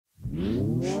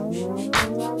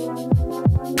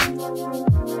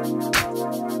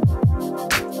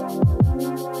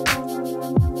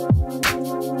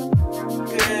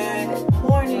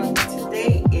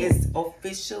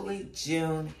exactly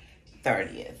June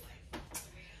 30th.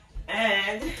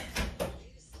 And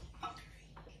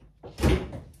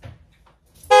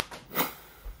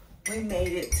we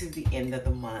made it to the end of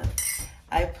the month.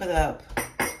 I put up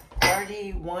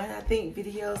 31, I think,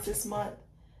 videos this month.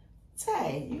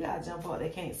 Say, you gotta jump out, they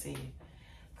can't see you.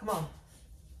 Come on,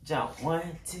 jump, 1,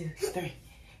 2, 3.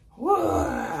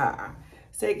 Whoa.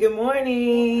 Say good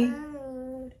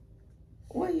morning.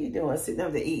 What are you doing? Sitting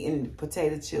up there eating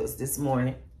potato chips this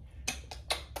morning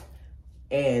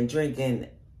and drinking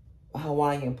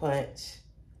Hawaiian punch.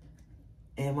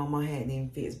 And Mama hadn't even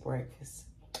fixed breakfast.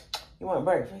 You want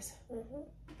breakfast? Mm-hmm.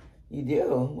 You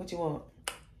do? What you want?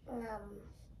 I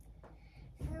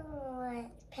want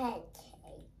pancakes.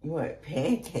 You want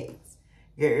pancakes?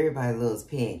 Yeah, everybody loves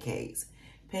pancakes.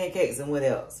 Pancakes and what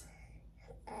else?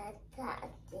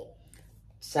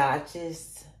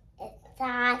 Sausage.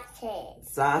 Sausage.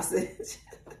 Sausage.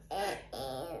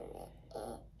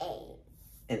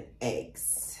 And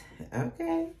eggs.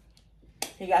 Okay.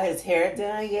 He got his hair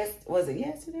done. Yes, was it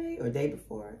yesterday or day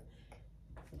before?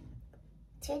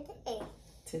 Today.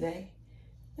 Today?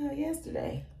 No,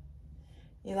 yesterday.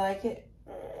 You like it?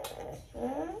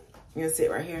 Mm-hmm. You gonna sit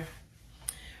right here?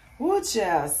 Woo,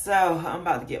 child. So I'm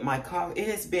about to get my coffee. It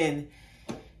has been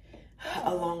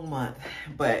a long month,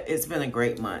 but it's been a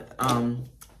great month.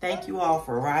 Thank you all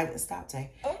for riding. Stop, Tay.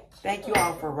 Thank you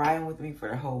all for riding with me for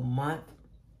the whole month.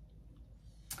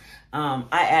 I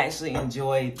actually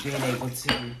enjoyed being able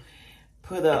to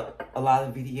put up a lot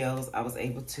of videos. I was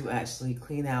able to actually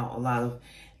clean out a lot of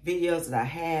videos that I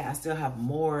had. I still have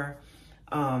more,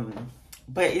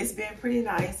 but it's been pretty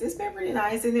nice. It's been pretty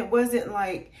nice, and it wasn't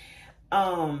like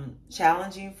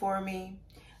challenging for me.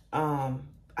 I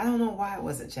don't know why it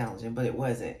wasn't challenging, but it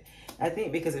wasn't. I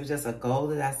think because it was just a goal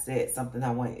that I set, something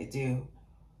I wanted to do.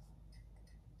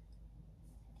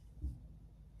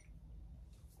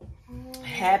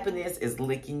 Happiness is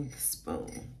licking the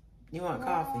spoon. You want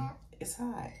coffee? It's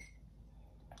hot.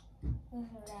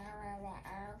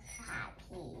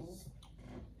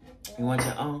 You want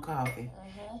your own coffee?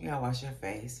 You gotta wash your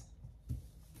face.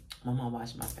 Mama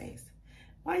wash my face.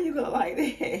 Why you look like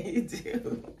that? You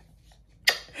do.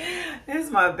 This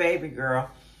is my baby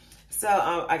girl. So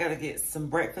I gotta get some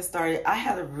breakfast started. I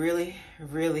had a really,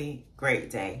 really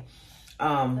great day.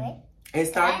 It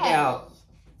started out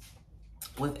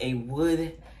with a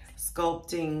wood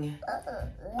sculpting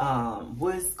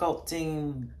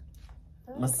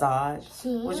massage,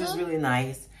 which was really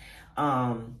nice.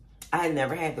 I had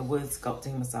never had the wood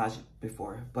sculpting massage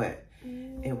before, but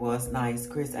it was nice.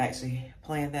 Chris actually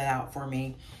planned that out for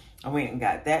me. I went and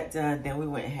got that done. Then we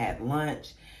went and had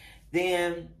lunch.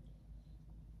 Then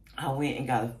I went and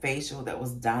got a facial that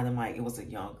was dynamite. It was a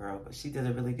young girl, but she did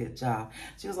a really good job.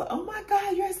 She was like, oh my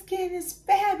God, your skin is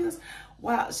fabulous.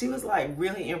 Wow. She was like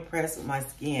really impressed with my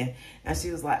skin. And she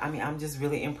was like, I mean, I'm just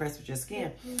really impressed with your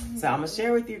skin. So I'm going to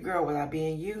share with you, girl, what I've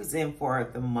been using for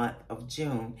the month of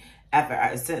June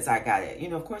since I got it. You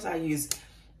know, of course I told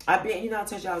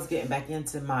you I was getting back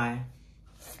into my,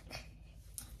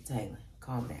 Taylor,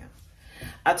 calm down.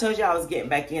 I told you I was getting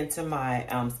back into my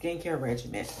skincare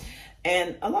regimen.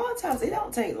 And a lot of times, it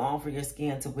don't take long for your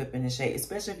skin to whip into shape,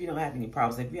 especially if you don't have any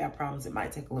problems. If you have problems, it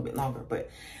might take a little bit longer.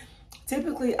 But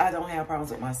typically, I don't have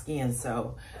problems with my skin.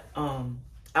 So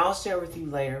I'll share with you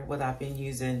later what I've been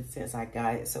using since I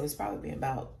got it. So it's probably been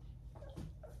about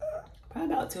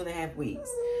 2.5 weeks.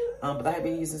 But I have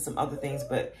been using some other things.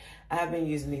 But I have been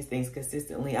using these things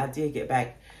consistently. I did get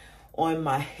back on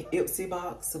my Ipsy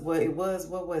box. What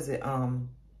was it? I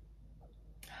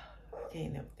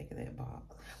can't never think of that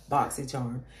box. Boxy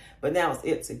Charm, but now it's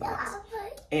Ipsy box,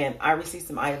 and I received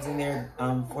some items in there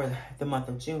for the month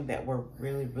of June that were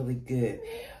really, really good.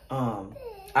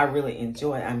 I really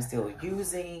enjoyed. I'm still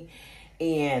using,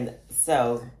 and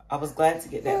so I was glad to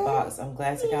get that box. I'm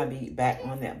glad to kind of be back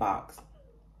on that box.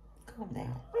 Calm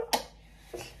down.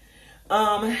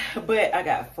 But I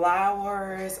got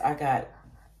flowers. I got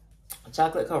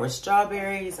chocolate covered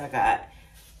strawberries. I got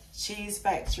Cheese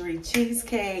Factory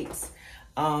cheesecakes.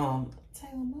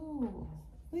 Taylor, move.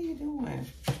 What are you doing?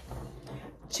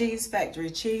 Cheese Factory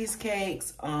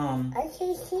cheesecakes. I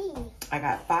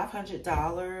got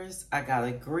 $500. I got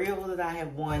a grill that I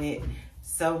have wanted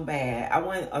so bad. I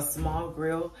want a small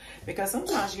grill because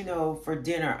sometimes, you know, for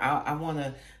dinner, I want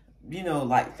to, you know,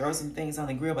 like throw some things on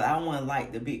the grill, but I don't want to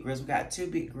light the big grills. We got 2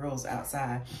 big grills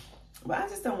outside, but I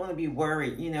just don't want to be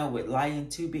worried, you know, with lighting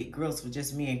 2 big grills for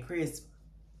just me and Chris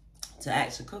to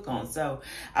actually cook on. So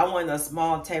I wanted a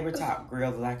small tabletop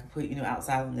grill that I could put, you know,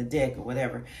 outside on the deck or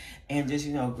whatever, and just,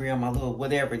 you know, grill my little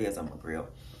whatever it is I'm gonna grill.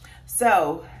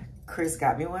 So Chris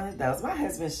got me one of those. My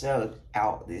husband showed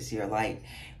out this year. Like,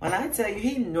 when I tell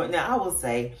you, now I will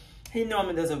say, he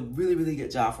normally does a really, really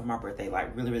good job for my birthday.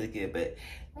 Like, really, really good. But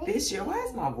this year, why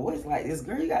is my voice like this?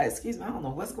 Girl, you gotta excuse me. I don't know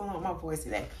what's going on with my voice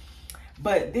today.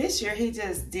 But this year, he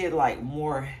just did, like,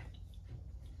 more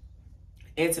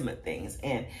intimate things.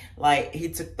 And, like, he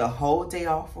took the whole day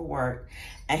off for work.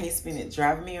 And he spent it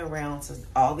driving me around to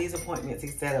all these appointments he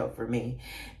set up for me.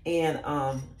 And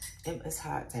it's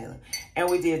hot, Taylor. And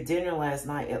we did dinner last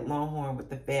night at Longhorn with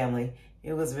the family.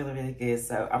 It was really, really good.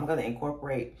 So I'm going to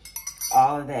incorporate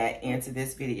all of that into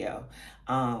this video.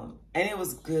 And it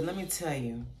was good. Let me tell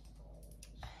you.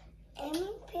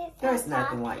 There's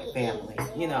nothing like family.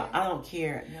 You know, I don't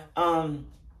care.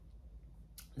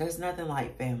 There's nothing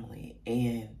like family.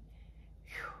 And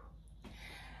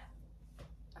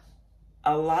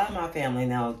a lot of my family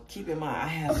now, keep in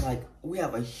mind, we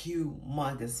have a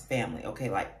humongous family,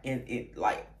 okay? Like,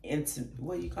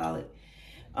 what do you call it?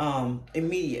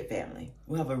 Immediate family.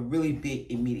 We have a really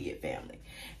big immediate family.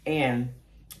 And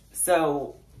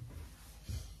so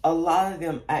a lot of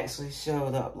them actually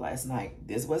showed up last night.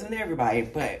 This wasn't everybody,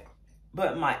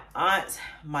 but my aunts,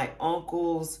 my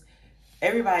uncles,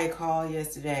 everybody called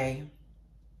yesterday.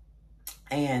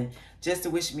 And just to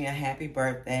wish me a happy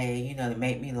birthday, you know, to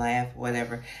make me laugh,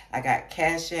 whatever. I got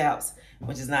cash apps,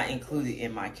 which is not included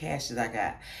in my cash that I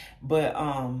got. But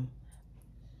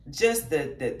just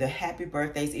the happy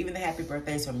birthdays, even the happy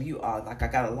birthdays from you all. Like, I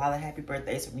got a lot of happy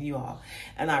birthdays from you all.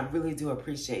 And I really do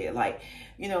appreciate it. Like,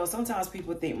 you know, sometimes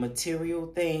people think material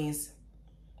things.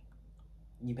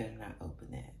 You better not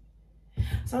open that.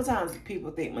 Sometimes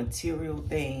people think material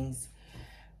things,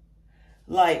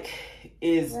 like,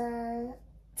 is...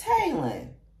 Taylor,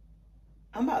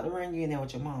 I'm about to run you in there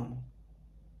with your mama.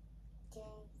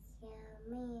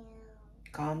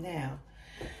 Calm down.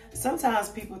 Sometimes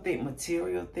people think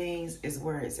material things is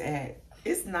where it's at.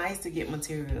 It's nice to get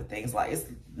material things. Like, it's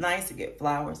nice to get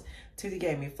flowers. Tootie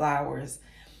gave me flowers.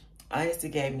 Auntie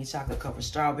gave me chocolate covered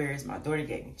strawberries. My daughter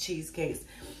gave me cheesecakes.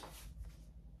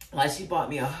 Like, she bought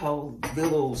me a whole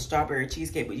little strawberry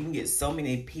cheesecake, but you can get so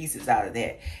many pieces out of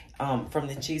that from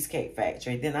the Cheesecake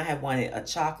Factory. Then I had wanted a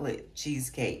chocolate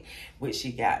cheesecake, which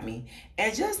she got me.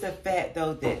 And just the fact,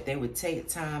 though, that they would take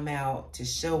time out to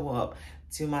show up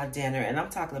to my dinner. And I'm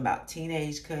talking about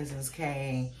teenage cousins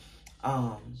came.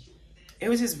 It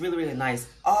was just really, really nice.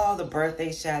 All the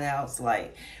birthday shout outs,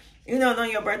 like, you know, on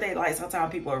your birthday, like,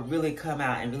 sometimes people really come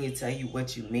out and really tell you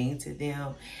what you mean to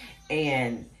them.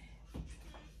 And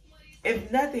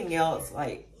if nothing else,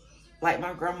 like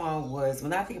my grandma was,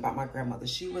 when I think about my grandmother,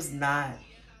 she was not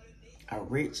a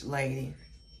rich lady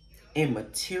in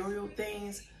material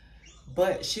things,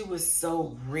 but she was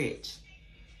so rich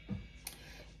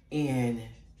in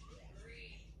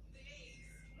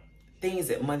things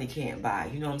that money can't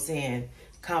buy. You know what I'm saying?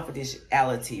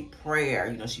 Confidentiality, prayer.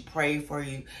 You know, she prayed for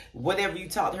you. Whatever you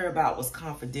talked to her about was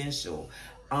confidential.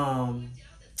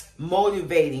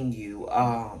 Motivating you.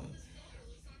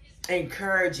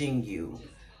 Encouraging you.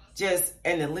 Just,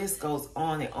 and the list goes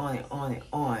on and on and on and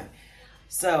on.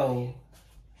 So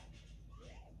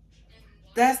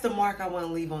that's the mark I want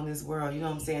to leave on this world. You know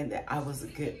what I'm saying? That I was a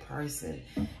good person.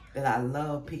 That I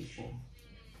love people.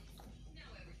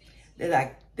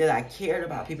 That I cared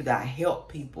about people. That I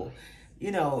helped people.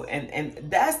 You know, and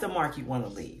that's the mark you want to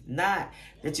leave. Not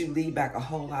that you leave back a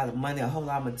whole lot of money, a whole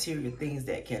lot of material things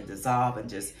that can dissolve and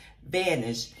just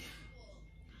vanish.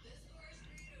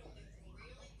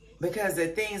 Because the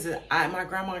things that my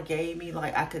grandma gave me,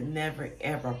 like, I could never,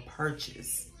 ever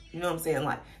purchase. You know what I'm saying?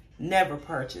 Like, never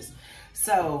purchase.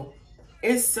 So,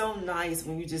 it's so nice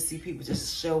when you just see people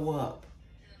just show up.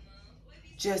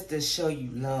 Just to show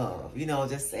you love. You know,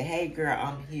 just say, hey, girl,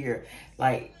 I'm here.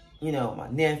 Like, you know,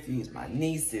 my nephews, my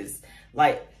nieces.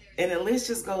 Like, and the list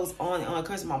just goes on and on.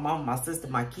 Because my mom, my sister,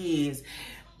 my kids,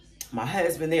 my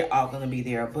husband, they're all going to be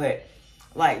there. But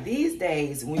like, these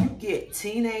days, when you get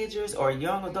teenagers or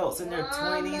young adults in their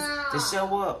 20s to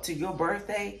show up to your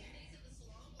birthday,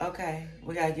 okay,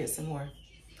 we got to get some more.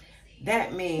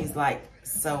 That means, like,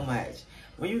 so much.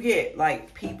 When you get,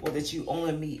 like, people that you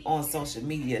only meet on social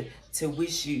media to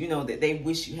wish you, you know, that they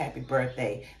wish you happy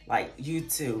birthday, like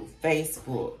YouTube,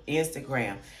 Facebook,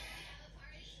 Instagram,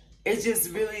 it just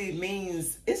really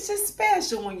means, it's just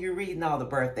special when you're reading all the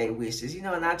birthday wishes, you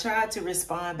know. And I tried to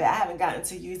respond, but I haven't gotten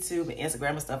to YouTube and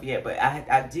Instagram and stuff yet. But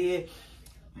I did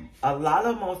a lot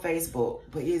of them on Facebook,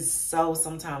 but it's so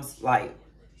sometimes, like,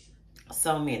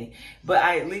 so many. But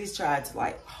I at least tried to,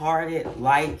 like, heart it,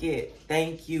 like it,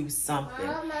 thank you, something.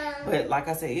 Mama. But like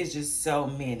I said, it's just so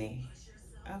many.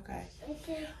 Okay. It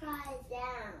should fly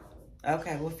down.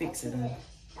 Okay, we'll fix it. I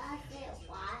can't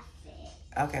wash it.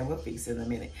 Okay, we'll fix it in a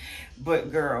minute.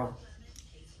 But girl,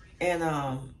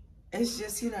 and it's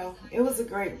just, you know, it was a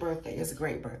great birthday. It's a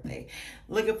great birthday.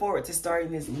 Looking forward to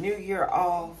starting this new year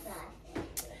off,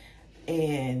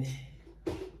 and,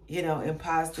 you know, in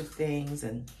positive things,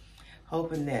 and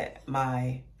hoping that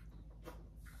my,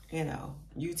 you know,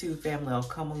 YouTube family will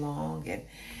come along,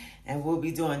 and we'll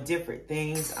be doing different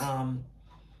things.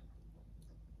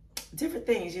 Different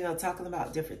things, you know, talking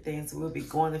about different things. We'll be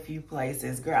going a few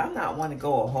places. Girl, I'm not one to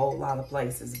go a whole lot of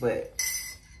places, but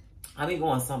I'll be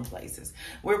going some places.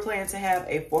 We're planning to have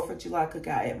a 4th of July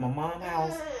cookout at my mom's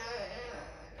house.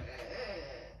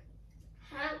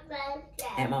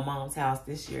 At my mom's house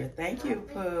this year. Thank you,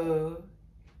 Pooh.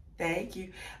 Thank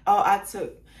you. Oh, I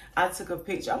took a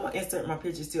picture. I'm gonna insert my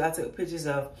pictures too. I took pictures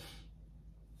of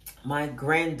my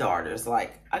granddaughters.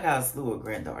 Like, I got a slew of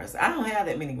granddaughters. I don't have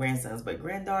that many grandsons, but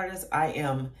granddaughters, I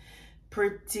am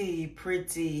pretty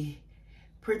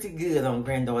good on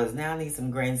granddaughters. Now I need some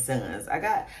grandsons. I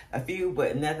got a few,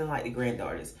 but nothing like the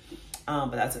granddaughters.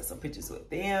 But I took some pictures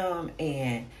with them,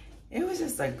 and it was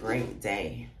just a great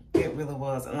day. It really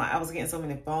was. And like, I was getting so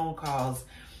many phone calls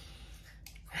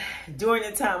during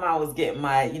the time I was getting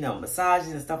my, you know,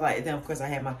 massages and stuff like that. Then of course I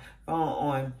had my phone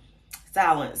on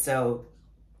silent, so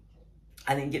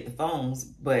I didn't get the phones,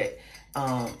 but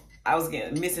I was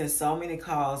missing so many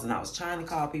calls, and I was trying to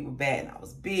call people back, and I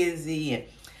was busy. And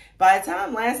by the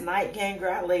time last night came,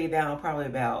 girl, I laid down probably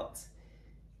about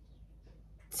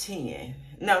 10.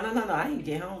 No, I didn't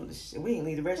get home. We didn't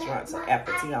leave the restaurant until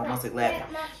after 10, almost 11.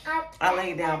 I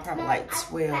laid down probably like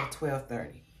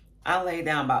 12:30. I laid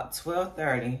down about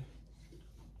 12:30,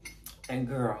 and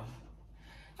girl,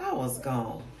 I was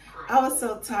gone. I was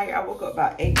so tired. I woke up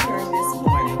about 8:30 this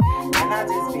morning, and I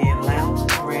just been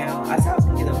lounging around. I said I was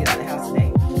gonna get out of the house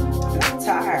today, but I'm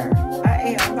tired. I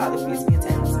am. I'm about to fix me and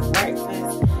take some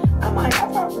breakfast. I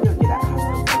probably will get out of the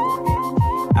house.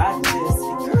 I just,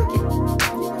 girl, you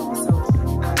know what's so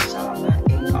funny? I shot my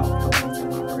 8 off going to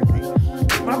my birthday.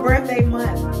 My birthday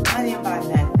month, I didn't buy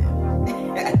nothing.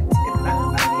 I did not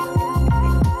buy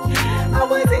anything. I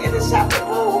wasn't in the shopping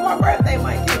mood when my birthday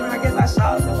month came around. I guess I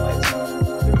shot so much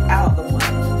out the month.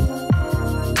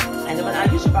 And then when I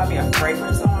usually buy me a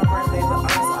fragrance on my birthday, but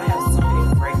honestly, I have so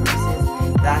many fragrances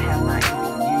that I have not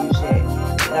even used yet.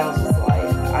 But I was just like,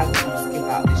 I'm gonna skip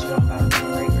out this year on buying a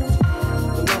fragrance.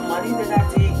 The little money that I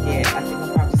did get, I think I'm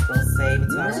probably just gonna save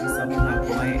until I see something I'm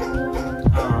going.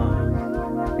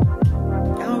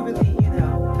 I don't really, you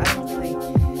know, I don't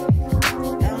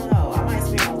know. I might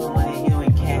spend a little money, you know,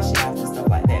 in cash out and stuff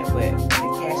like that, but the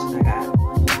cash that I got,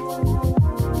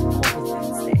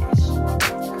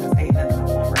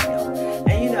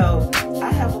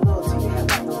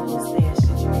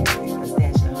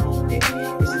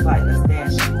 like the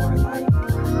stash for, like,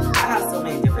 I have so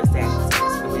many different stashes. It's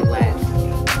really laughing.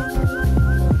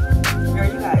 Girl,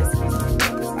 you guys excuse me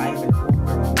because I am in full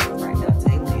girl mode right now.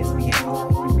 Taylor is being all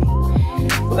over me.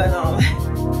 But